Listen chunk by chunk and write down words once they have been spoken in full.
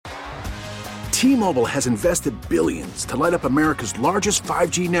T-Mobile has invested billions to light up America's largest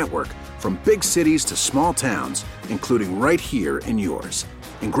 5G network, from big cities to small towns, including right here in yours.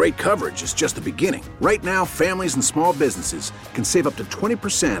 And great coverage is just the beginning. Right now, families and small businesses can save up to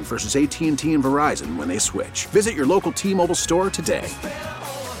 20% versus AT&T and Verizon when they switch. Visit your local T-Mobile store today.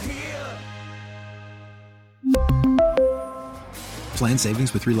 Plan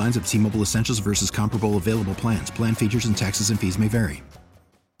savings with 3 lines of T-Mobile Essentials versus comparable available plans. Plan features and taxes and fees may vary.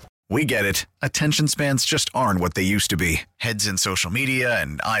 We get it. Attention spans just aren't what they used to be. Heads in social media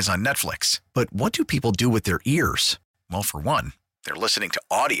and eyes on Netflix. But what do people do with their ears? Well, for one, they're listening to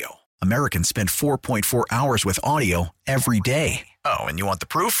audio. Americans spend 4.4 hours with audio every day. Oh, and you want the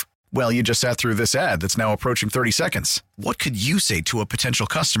proof? Well, you just sat through this ad that's now approaching 30 seconds. What could you say to a potential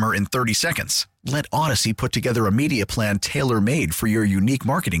customer in 30 seconds? Let Odyssey put together a media plan tailor-made for your unique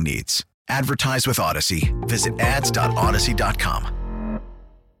marketing needs. Advertise with Odyssey. Visit ads.odyssey.com.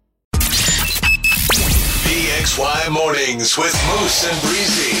 PXY Mornings with Moose and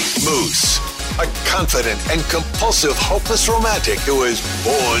Breezy. Moose, a confident and compulsive, hopeless romantic who is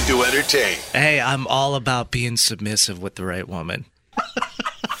born to entertain. Hey, I'm all about being submissive with the right woman.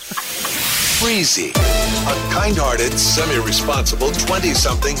 Breezy, a kind-hearted, semi-responsible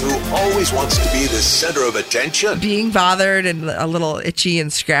 20-something who always wants to be the center of attention. Being bothered and a little itchy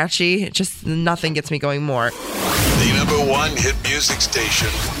and scratchy, just nothing gets me going more. The number one hit music station,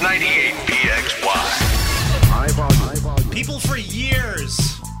 98 PXY. People for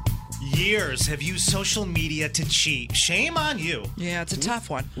years have used social media to cheat. Shame on you. Yeah, it's a tough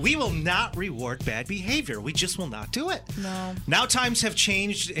one. We will not reward bad behavior. We just will not do it. No. Now times have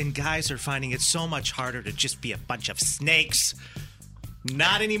changed, and guys are finding it so much harder to just be a bunch of snakes.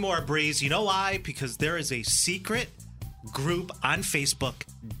 Not anymore, Breeze. You know why? Because there is a secret group on Facebook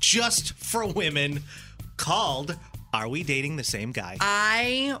just for women called Are We Dating the Same Guy?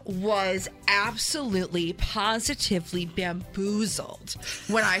 I was absolutely, positively bamboozled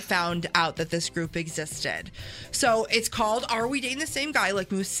when I found out that this group existed. So it's called Are We Dating the Same Guy,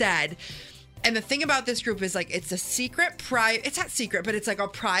 like Moose said. And the thing about this group is, like, it's a secret, it's not secret, but it's like a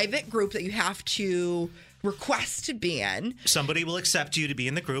private group that you have to request to be in. Somebody will accept you to be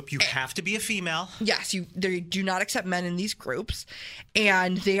in the group. You have to be a female. Yes, they do not accept men in these groups.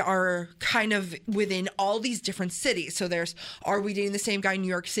 And they are kind of within all these different cities. So there's, are we dating the same guy in New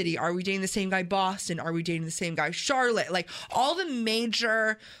York City? Are we dating the same guy Boston? Are we dating the same guy Charlotte? Like, all the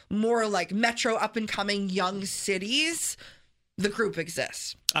major, more like metro up and coming young cities, the group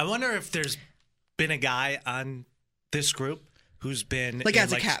exists. I wonder if there's been a guy on this group who's been like in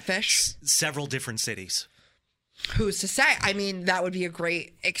as a catfish, several different cities. Who's to say? I mean, that would be a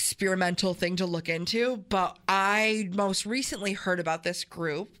great experimental thing to look into. But I most recently heard about this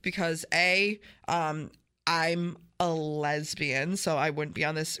group because I'm a lesbian, so I wouldn't be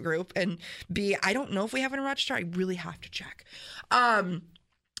on this group. And B, I don't know if we have it in Rochester. I really have to check.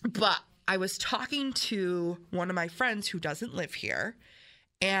 But I was talking to one of my friends who doesn't live here,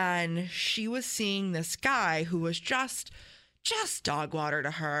 and she was seeing this guy who was just dog water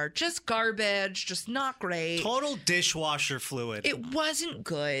to her, just garbage, just not great. Total dishwasher fluid. It wasn't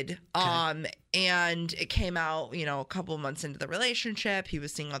good. Okay. And it came out, a couple months into the relationship. He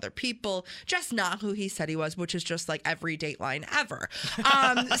was seeing other people, just not who he said he was, which is just like every Dateline ever.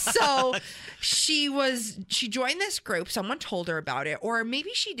 So she joined this group. Someone told her about it, or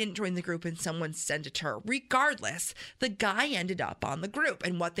maybe she didn't join the group and someone sent it to her. Regardless, the guy ended up on the group.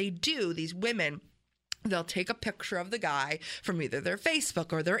 And what they do, these women, they'll take a picture of the guy from either their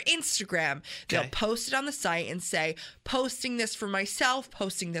Facebook or their Instagram. They'll post it on the site and say, posting this for myself,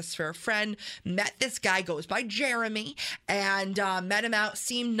 posting this for a friend. Met this guy, goes by Jeremy, and met him out,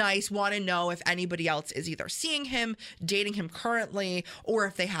 seemed nice, want to know if anybody else is either seeing him, dating him currently, or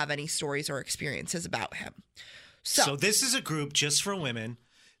if they have any stories or experiences about him. So this is a group just for women.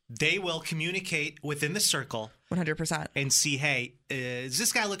 They will communicate within the circle. 100%. And see, hey, does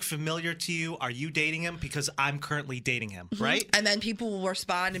this guy look familiar to you? Are you dating him? Because I'm currently dating him, right? And then people will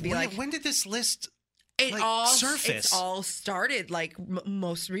respond and be like, when did this list surface? It's all started like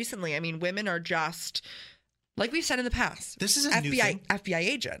most recently. I mean, women are just, like we've said in the past, this is a new thing. FBI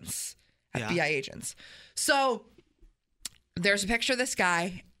agents. FBI agents. So there's a picture of this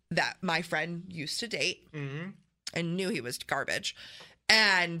guy that my friend used to date and knew he was garbage.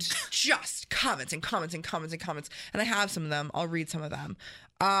 And just comments and comments and comments and comments. And I have some of them. I'll read some of them.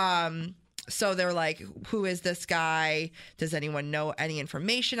 So they're like, who is this guy? Does anyone know any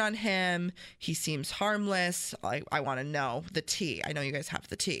information on him? He seems harmless. I want to know the tea. I know you guys have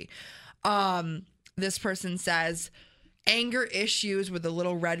the tea. This person says, Anger issues with the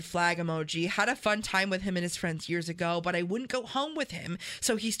little red flag emoji. Had a fun time with him and his friends years ago, but I wouldn't go home with him.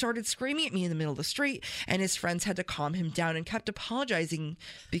 So he started screaming at me in the middle of the street, and his friends had to calm him down and kept apologizing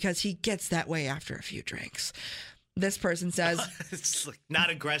because he gets that way after a few drinks. This person says... It's like not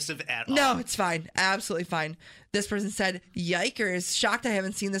aggressive at all. No, it's fine. Absolutely fine. This person said, yikers. Shocked I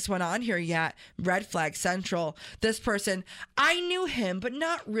haven't seen this one on here yet. Red flag central. This person, I knew him, but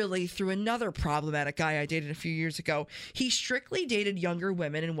not really, through another problematic guy I dated a few years ago. He strictly dated younger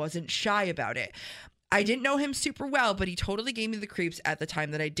women and wasn't shy about it. I didn't know him super well, but he totally gave me the creeps at the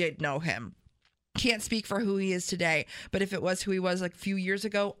time that I did know him. Can't speak for who he is today, but if it was who he was like a few years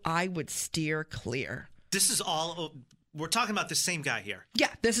ago, I would steer clear. This is all, we're talking about the same guy here. Yeah,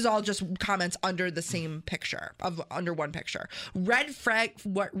 this is all just comments under the same picture, under one picture. Red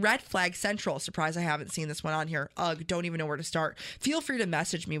flag central. Surprised I haven't seen this one on here. Ugh, don't even know where to start. Feel free to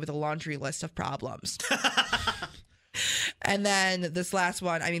message me with a laundry list of problems. And then this last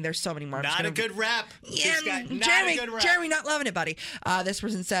one, I mean, there's so many more. Not a good rap. Yeah, Jeremy, Jeremy, not loving it, buddy. This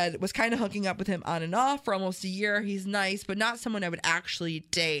person said, was kind of hooking up with him on and off for almost a year. He's nice, but not someone I would actually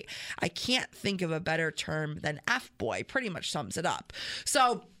date. I can't think of a better term than F-boy. Pretty much sums it up.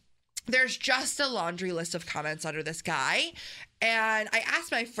 So there's just a laundry list of comments under this guy. And I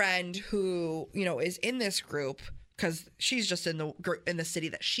asked my friend who, is in this group, because she's just in the city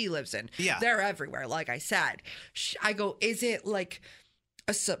that she lives in. Yeah. They're everywhere, like I said. I go, is it like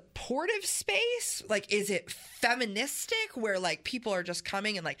a supportive space? Like, is it feministic where like people are just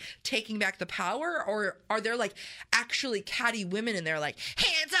coming and like taking back the power? Or are there like actually catty women in there like,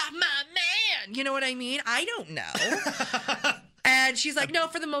 hands off my man? You know what I mean? I don't know. And she's like, no,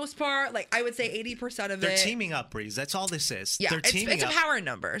 for the most part, like I would say 80% of They're teaming up, Breeze. That's all this is. Yeah, They're teaming it's up. a power in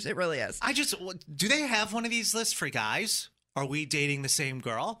numbers. It really is. Do they have one of these lists for guys? Are we dating the same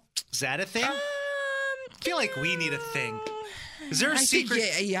girl? Is that a thing? I feel like we need a thing. Is there a secret?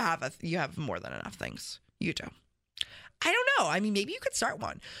 Think you have more than enough things. You do. I don't know. I mean, maybe you could start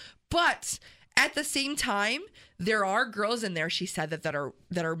one, but at the same time, there are girls in there, she said, that are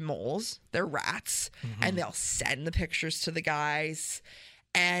moles, they're rats, and they'll send the pictures to the guys.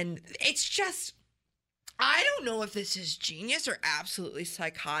 And it's just, I don't know if this is genius or absolutely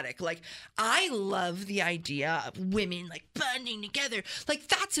psychotic. Like, I love the idea of women like bonding together. Like,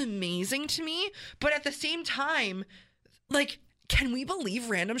 that's amazing to me. But at the same time, like, can we believe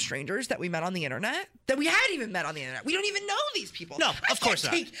random strangers that we met on the internet? That we haven't even met on the internet? We don't even know these people. No, of course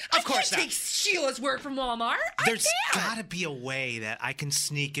not. I can't take Sheila's word from Walmart. There's got to be a way that I can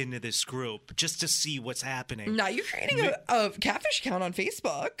sneak into this group just to see what's happening. Now you're creating a catfish account on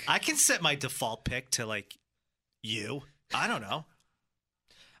Facebook. I can set my default pic to like you. I don't know.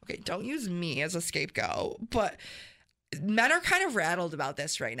 Okay, don't use me as a scapegoat, but men are kind of rattled about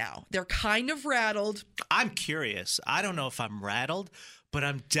this right now. They're kind of rattled. I'm curious. I don't know if I'm rattled, but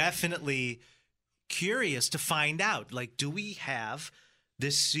I'm definitely curious to find out. Like, do we have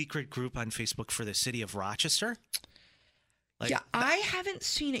this secret group on Facebook for the city of Rochester? Like, I haven't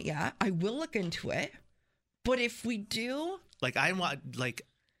seen it yet. I will look into it. But if we do, I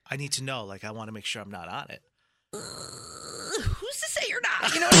need to know. Like, I want to make sure I'm not on it. Who's to say you're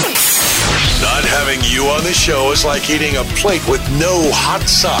not? You know what I mean? Not having you on the show is like eating a plate with no hot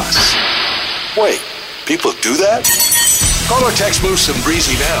sauce. Wait, people do that? Call or text Moose and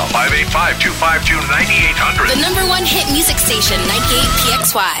Breezy now. 585-252-9800. The number one hit music station,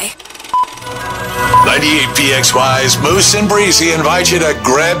 98PXY. 98PXY's Moose and Breezy invite you to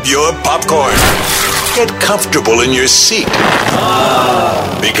grab your popcorn. Get comfortable in your seat.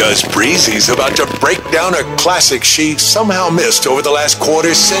 Because Breezy's about to break down a classic she somehow missed over the last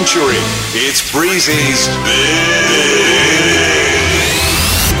quarter century. It's Breezy's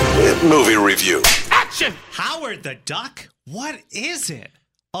Big Movie Review. Action! Howard the Duck? What is it?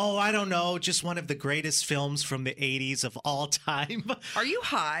 Oh, I don't know. Just one of the greatest films from the 80s of all time. Are you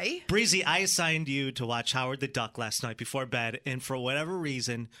high? Breezy, I assigned you to watch Howard the Duck last night before bed, and for whatever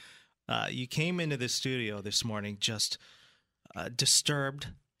reason, you came into the studio this morning just disturbed,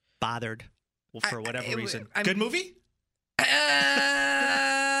 bothered, for whatever reason. Good movie?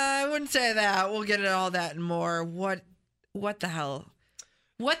 I wouldn't say that. We'll get into all that and more. What the hell?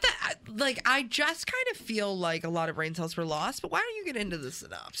 I just kind of feel like a lot of brain cells were lost, but why don't you get into the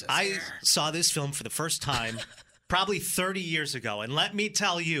synopsis? I saw this film for the first time probably 30 years ago, and let me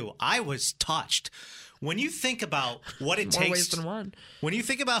tell you, I was touched. When you think about what it takes, ways than one. When you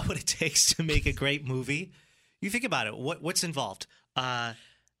think about what it takes to make a great movie, you think about it. What's involved?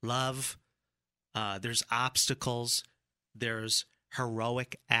 Love. There's obstacles. There's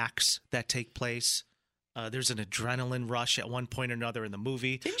heroic acts that take place. There's an adrenaline rush at one point or another in the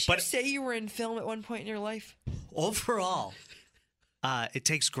movie. Didn't you say you were in film at one point in your life? overall, it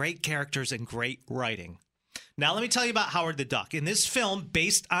takes great characters and great writing. Now, let me tell you about Howard the Duck. In this film,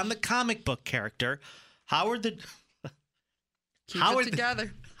 based on the comic book character, Howard the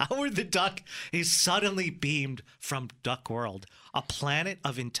Duck is suddenly beamed from Duck World, a planet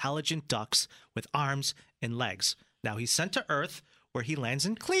of intelligent ducks with arms and legs. Now, he's sent to Earth, where he lands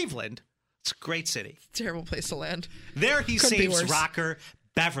in Cleveland. It's a great city. Terrible place to land. There he Couldn't be saves worse. rocker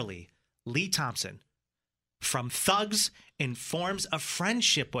Beverly Lee Thompson from thugs and forms a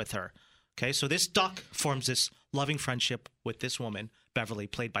friendship with her. Okay, so this duck forms this loving friendship with this woman, Beverly,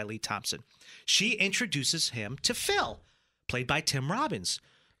 played by Lee Thompson. She introduces him to Phil, played by Tim Robbins.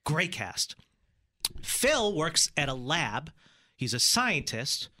 Great cast. Phil works at a lab. He's a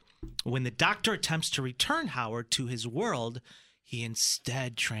scientist. When the doctor attempts to return Howard to his world, he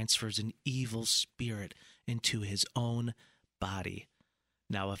instead transfers an evil spirit into his own body.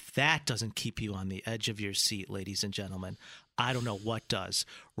 Now, if that doesn't keep you on the edge of your seat, ladies and gentlemen, I don't know what does.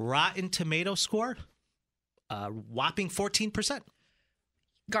 Rotten Tomato score, whopping 14%.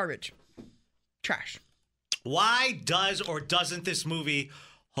 Garbage. Trash. Why does or doesn't this movie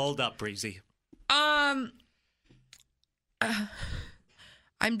hold up, Breezy? I'm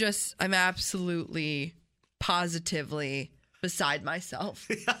absolutely, positively beside myself,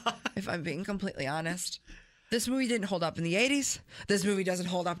 if I'm being completely honest. This movie didn't hold up in the 80s. This movie doesn't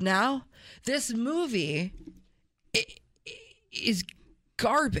hold up now. This movie is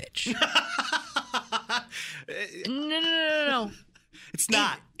garbage. No. It's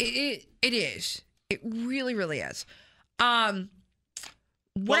not. It is. It really, really is.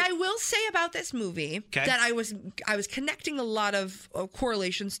 What I will say about this movie that I was connecting a lot of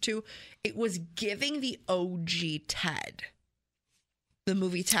correlations to, it was giving the OG Ted. The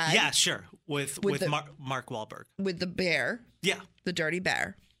movie Ted. Yeah, sure. With Mark Wahlberg. With the bear. Yeah. The dirty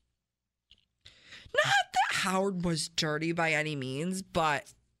bear. Not that Howard was dirty by any means,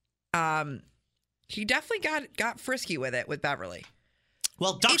 but he definitely got frisky with it with Beverly.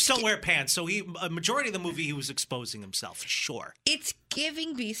 Well, ducks don't wear pants, so a majority of the movie he was exposing himself, sure. It's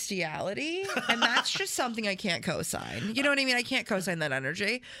giving bestiality, and that's just something I can't co-sign. You know what I mean? I can't co-sign that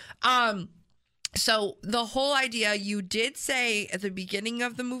energy. So the whole idea, you did say at the beginning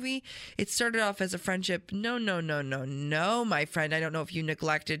of the movie, it started off as a friendship. No, my friend. I don't know if you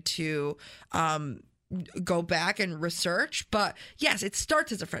neglected to go back and research, but yes, it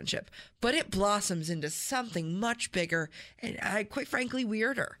starts as a friendship, but it blossoms into something much bigger and quite frankly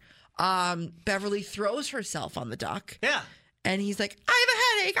weirder. Beverly throws herself on the duck. Yeah. And he's like, I have a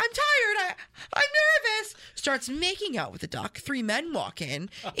headache. I'm tired. I'm nervous. Starts making out with the duck. 3 men walk in.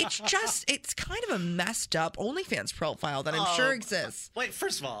 It's kind of a messed up OnlyFans profile that I'm sure exists. Wait,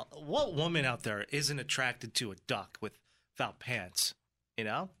 first of all, what woman out there isn't attracted to a duck without pants? You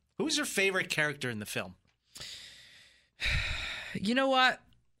know? Who's your favorite character in the film? You know what?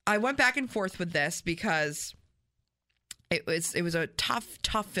 I went back and forth with this because it was a tough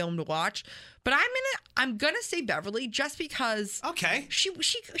film to watch. But I'm gonna say Beverly just because she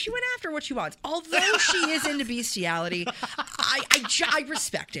went after what she wants. Although she is into bestiality, I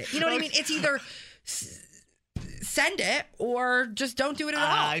respect it. You know what I mean? It's either send it or just don't do it at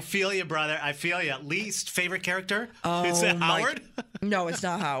all. I feel you, brother. I feel you. Least favorite character? Is it Howard? No, it's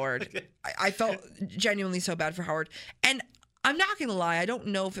not Howard. I felt genuinely so bad for Howard. And I'm not going to lie. I don't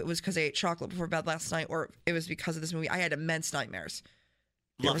know if it was because I ate chocolate before bed last night or it was because of this movie. I had immense nightmares.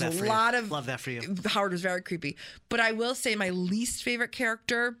 Love that for you. Howard was very creepy. But I will say my least favorite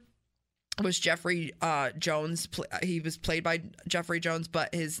character was Jeffrey Jones. He was played by Jeffrey Jones,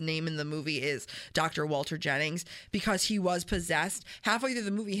 but his name in the movie is Dr. Walter Jennings because he was possessed. Halfway through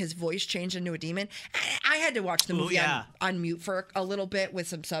the movie, his voice changed into a demon. I had to watch the movie on mute for a little bit with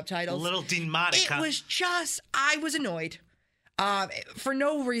some subtitles. A little demonic. It was just, I was annoyed. For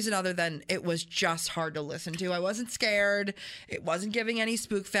no reason other than it was just hard to listen to. I wasn't scared. It wasn't giving any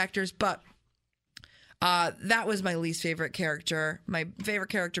spook factors, but that was my least favorite character. My favorite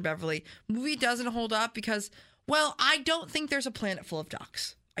character, Beverly. Movie doesn't hold up because, well, I don't think there's a planet full of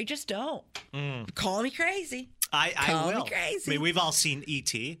ducks. I just don't. Call me crazy. I will. Me crazy. I mean, we've all seen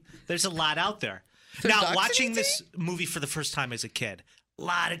E.T. There's a lot out there. There's now, ducks in watching E.T.? this movie for the first time as a kid, a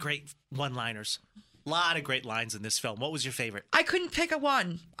lot of great one-liners. A lot of great lines in this film. What was your favorite? I couldn't pick a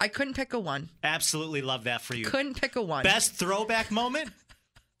one. Absolutely love that for you. Couldn't pick a one. Best throwback moment?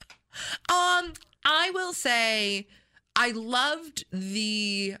 I will say I loved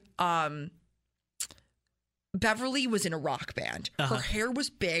the Beverly was in a rock band. Her hair was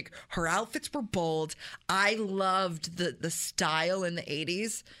big. Her outfits were bold. I loved the style in the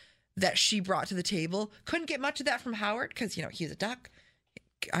 80s that she brought to the table. Couldn't get much of that from Howard because, you know, he's a duck.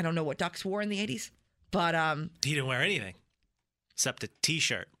 I don't know what ducks wore in the 80s. But He didn't wear anything except a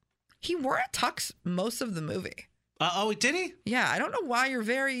T-shirt. he wore a tux most of the movie. Oh, did he? Yeah, I don't know why you're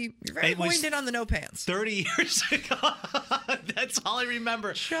very It was pointed on the no pants. 30 years ago. That's all I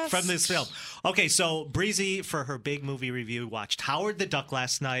remember from this film. Okay, so Breezy, for her big movie review, watched Howard the Duck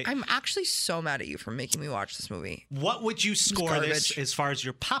last night. I'm actually so mad at you for making me watch this movie. What would you score this garbage. as far as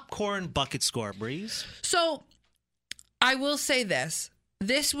your popcorn bucket score, Breeze? So, I will say this.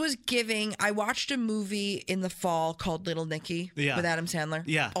 This was giving... I watched a movie in the fall called Little Nicky with Adam Sandler.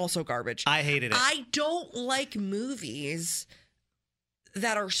 Yeah. Also garbage. I hated it. I don't like movies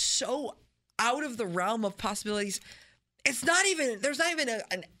that are so out of the realm of possibilities. It's not even... There's not even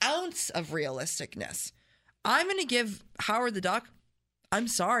an ounce of realisticness. I'm going to give Howard the Duck... I'm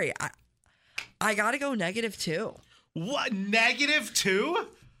sorry. I got to go -2. What? -2?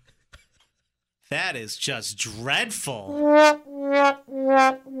 That is just dreadful. There you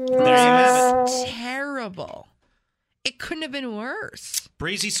have it. Terrible. It couldn't have been worse.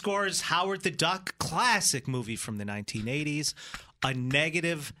 Breezy scores Howard the Duck, classic movie from the 1980s, a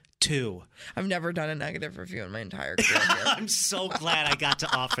 -2. I've never done a negative review in my entire career. I'm so glad I got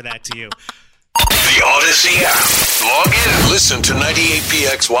to offer that to you. The Odyssey app. Log in and listen to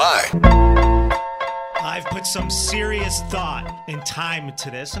 98PXY. I've put some serious thought and time into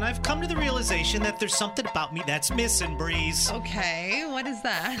this, and I've come to the realization that there's something about me that's missing, Breeze. Okay, what is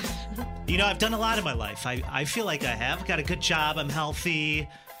that? You know, I've done a lot in my life. I feel like I have. Got a good job. I'm healthy.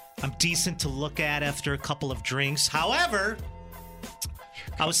 I'm decent to look at after a couple of drinks. However,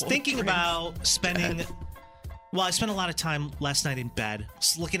 I was thinking about spending... Well, I spent a lot of time last night in bed,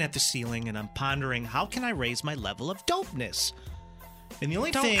 just looking at the ceiling, and I'm pondering, how can I raise my level of dopeness? And the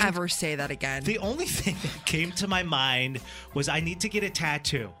only Don't thing... ever say that again. The only thing that came to my mind was I need to get a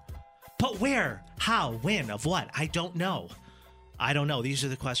tattoo. But where? How? When? Of what? I don't know. I don't know. These are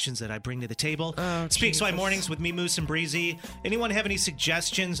the questions that I bring to the table. Speaks by Mornings with me, Moose and Breezy. Anyone have any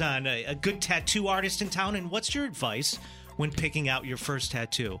suggestions on a good tattoo artist in town? And what's your advice when picking out your first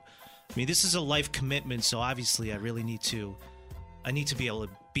tattoo? I mean, this is a life commitment, so obviously I really need to... I need to be able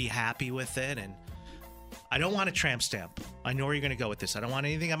to be happy with it, and I don't want a tramp stamp. I know where you're going to go with this. I don't want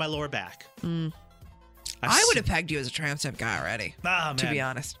anything on my lower back. I would have pegged you as a tramp stamp guy already, to be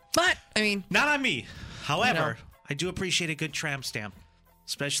honest. But, I mean... Not on me. However, I do appreciate a good tramp stamp,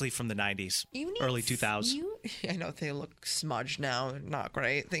 especially from the 90s, early 2000s. I know they look smudged now. Not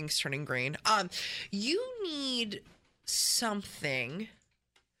great. Things turning green. You need something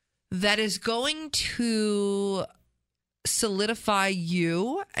that is going to solidify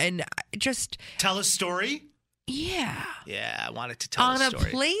you and just... Tell a story? Yeah. Yeah, I wanted to tell a story. On a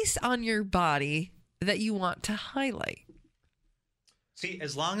place on your body that you want to highlight. See,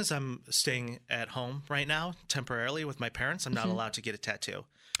 as long as I'm staying at home right now, temporarily with my parents, I'm not allowed to get a tattoo.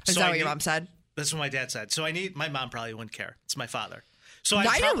 Is that what your mom said? That's what my dad said. So my mom probably wouldn't care. It's my father. So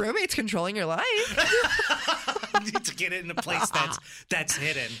Not your roommate's controlling your life. I need to get it in a place that's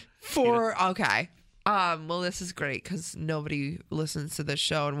hidden. Okay. Well, this is great because nobody listens to this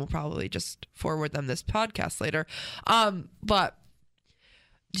show, and we'll probably just forward them this podcast later. But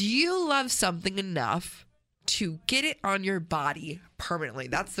do you love something enough to get it on your body permanently?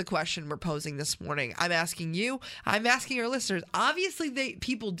 That's the question we're posing this morning. I'm asking you. I'm asking our listeners. Obviously,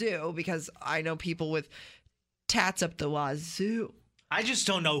 people do, because I know people with tats up the wazoo. I just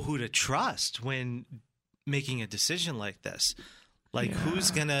don't know who to trust when making a decision like this. Like,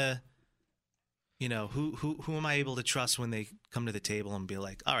 who's gonna, who am I able to trust when they come to the table and be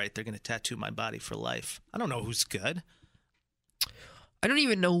like, all right, they're gonna tattoo my body for life? I don't know who's good. I don't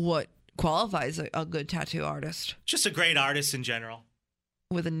even know what qualifies a good tattoo artist. Just a great artist in general.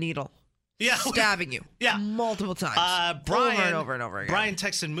 With a needle. Yeah. Stabbing you. Yeah. Multiple times. Brian, over and over and over again. Brian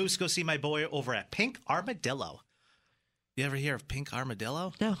texted Moose, go see my boy over at Pink Armadillo. You ever hear of Pink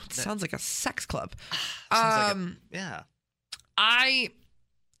Armadillo? No, it sounds like a sex club. Yeah. I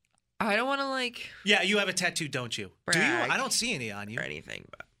don't want to Yeah, you have a tattoo, don't you? Brag. Do you? I don't see any on you. Or anything,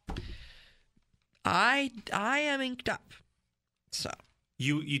 but I am inked up. So.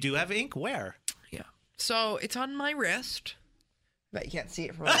 You do have ink? Where? Yeah. So it's on my wrist. But you can't see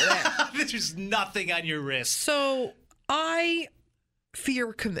it from over there. There's nothing on your wrist. So I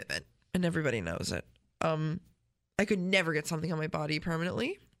fear commitment, and everybody knows it. I could never get something on my body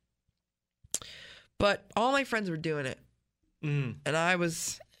permanently. But all my friends were doing it. Mm. And I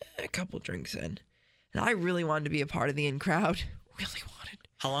was a couple drinks in. And I really wanted to be a part of the in crowd. Really wanted.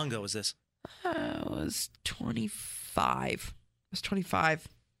 How long ago was this? I was 25.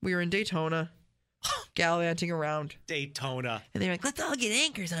 We were in Daytona, gallivanting around. Daytona. And they were like, let's all get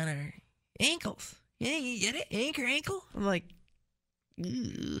anchors on our ankles. Yeah, you get it? Ankle? I'm like,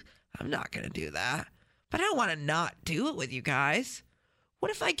 I'm not going to do that. but I don't want to not do it with you guys.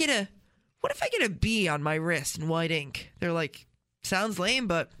 What if I get a B on my wrist in white ink? They're like, sounds lame,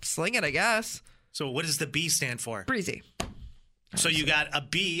 but sling it, I guess. So what does the B stand for? Breezy. So you got a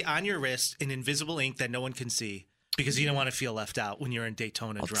B on your wrist in invisible ink that no one can see because you don't want to feel left out when you're in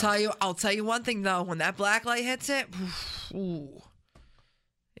Daytona drunk. I'll tell you one thing though. When that black light hits it, ooh,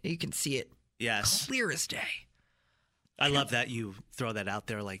 you can see it. Yes. Clear as day. I love that you throw that out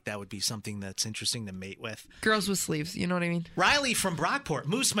there. Like that would be something that's interesting to mate with. Girls with sleeves, you know what I mean? Riley from Brockport.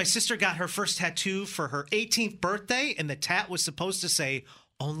 Moose, my sister got her first tattoo for her 18th birthday, and the tat was supposed to say,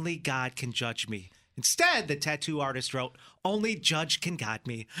 "Only God can judge me." Instead, the tattoo artist wrote, "Only judge can God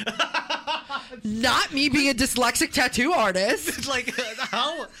me." Not me being a dyslexic tattoo artist. It's like,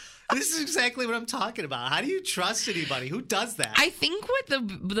 how? This is exactly what I'm talking about. How do you trust anybody? Who does that? I think what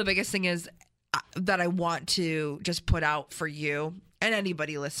the biggest thing is that I want to just put out for you and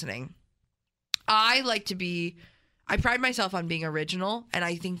anybody listening. I pride myself on being original, and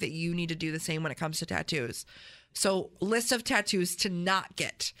I think that you need to do the same when it comes to tattoos. So, list of tattoos to not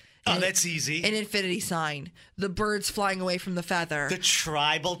get. Oh, that's easy. An infinity sign. The birds flying away from the feather. The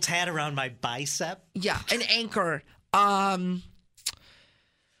tribal tat around my bicep. Yeah, an anchor.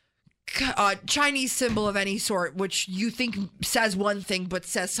 Chinese symbol of any sort, which you think says one thing but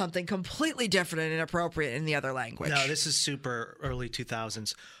says something completely different and inappropriate in the other language. No, this is super early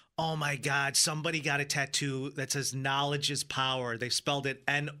 2000s. Oh my God, somebody got a tattoo that says knowledge is power. They spelled it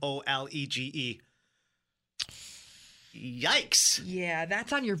N-O-L-E-G-E. Yikes. Yeah,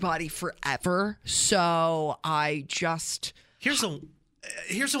 that's on your body forever. So I just... Here's the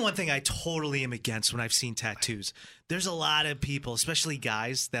one thing I totally am against when I've seen tattoos. There's a lot of people, especially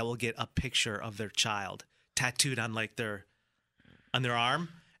guys, that will get a picture of their child tattooed on like their arm,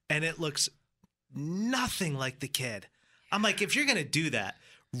 and it looks nothing like the kid. I'm like, if you're going to do that,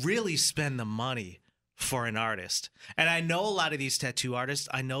 really spend the money for an artist. And I know a lot of these tattoo artists,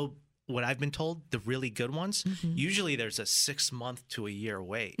 I know what I've been told, the really good ones, usually there's a 6 month to a year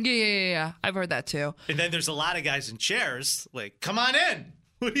wait. Yeah. I've heard that too. And then there's a lot of guys in chairs like, come on in.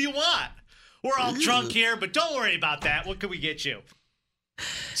 What do you want? We're all drunk here, but don't worry about that. What can we get you?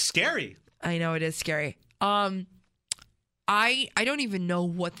 Scary. I know it is scary. I don't even know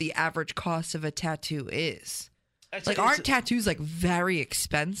what the average cost of a tattoo is. Aren't tattoos like very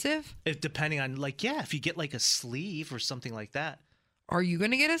expensive? Depending on if you get like a sleeve or something like that. Are you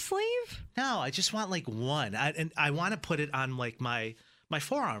going to get a sleeve? No, I just want like one. And I want to put it on like my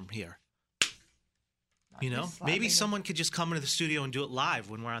forearm here. You know, maybe someone could just come into the studio and do it live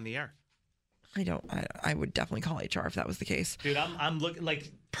when we're on the air. I would definitely call HR if that was the case. Dude, I'm looking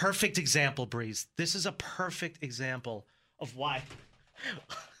like perfect example, Breeze. This is a perfect example of why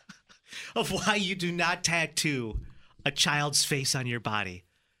you do not tattoo a child's face on your body.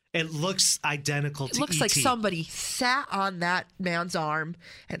 It looks identical to It looks E.T. like somebody sat on that man's arm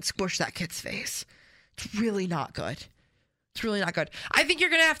and squished that kid's face. It's really not good. It's really not good. I think you're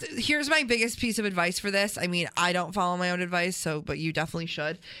going to have to... Here's my biggest piece of advice for this. I mean, I don't follow my own advice, but you definitely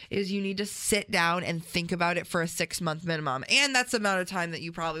should, is you need to sit down and think about it for a 6-month minimum. And that's the amount of time that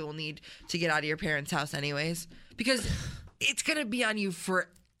you probably will need to get out of your parents' house anyways. Because it's going to be on you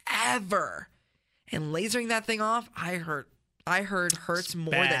forever. And lasering that thing off, I heard hurts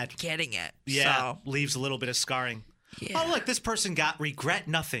more than getting it. Yeah, leaves a little bit of scarring. Yeah. Oh, look, this person got regret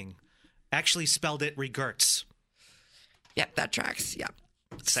nothing. Actually spelled it regrets. Yep, that tracks. Yep.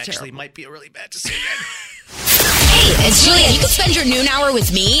 This actually might be a really bad decision. Hey, it's Julia. You can spend your noon hour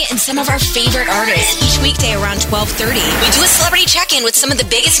with me and some of our favorite artists each weekday around 12:30. We do a celebrity check-in with some of the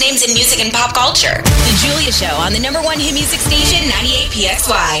biggest names in music and pop culture. The Julia Show on the #1 hit music station, 98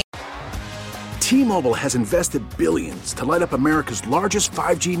 PXY. T-Mobile has invested billions to light up America's largest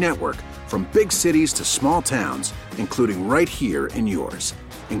 5G network, from big cities to small towns, including right here in yours.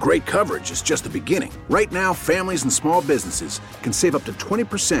 And great coverage is just the beginning. Right now, families and small businesses can save up to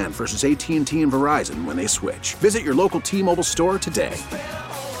 20% versus AT&T and Verizon when they switch. Visit your local T-Mobile store today.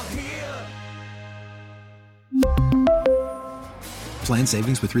 Plan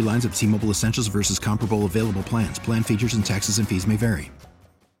savings with 3 lines of T-Mobile Essentials versus comparable available plans. Plan features and taxes and fees may vary.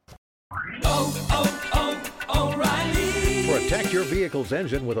 Protect your vehicle's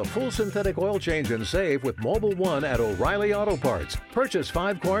engine with a full synthetic oil change and save with Mobil 1 at O'Reilly Auto Parts. Purchase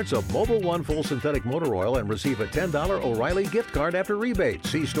 5 quarts of Mobil 1 full synthetic motor oil and receive a $10 O'Reilly gift card after rebate.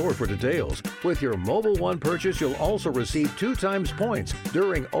 See store for details. With your Mobil 1 purchase, you'll also receive 2 times points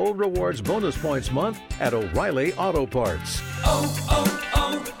during O Rewards Bonus Points Month at O'Reilly Auto Parts.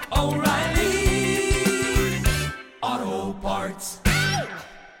 O'Reilly Auto Parts.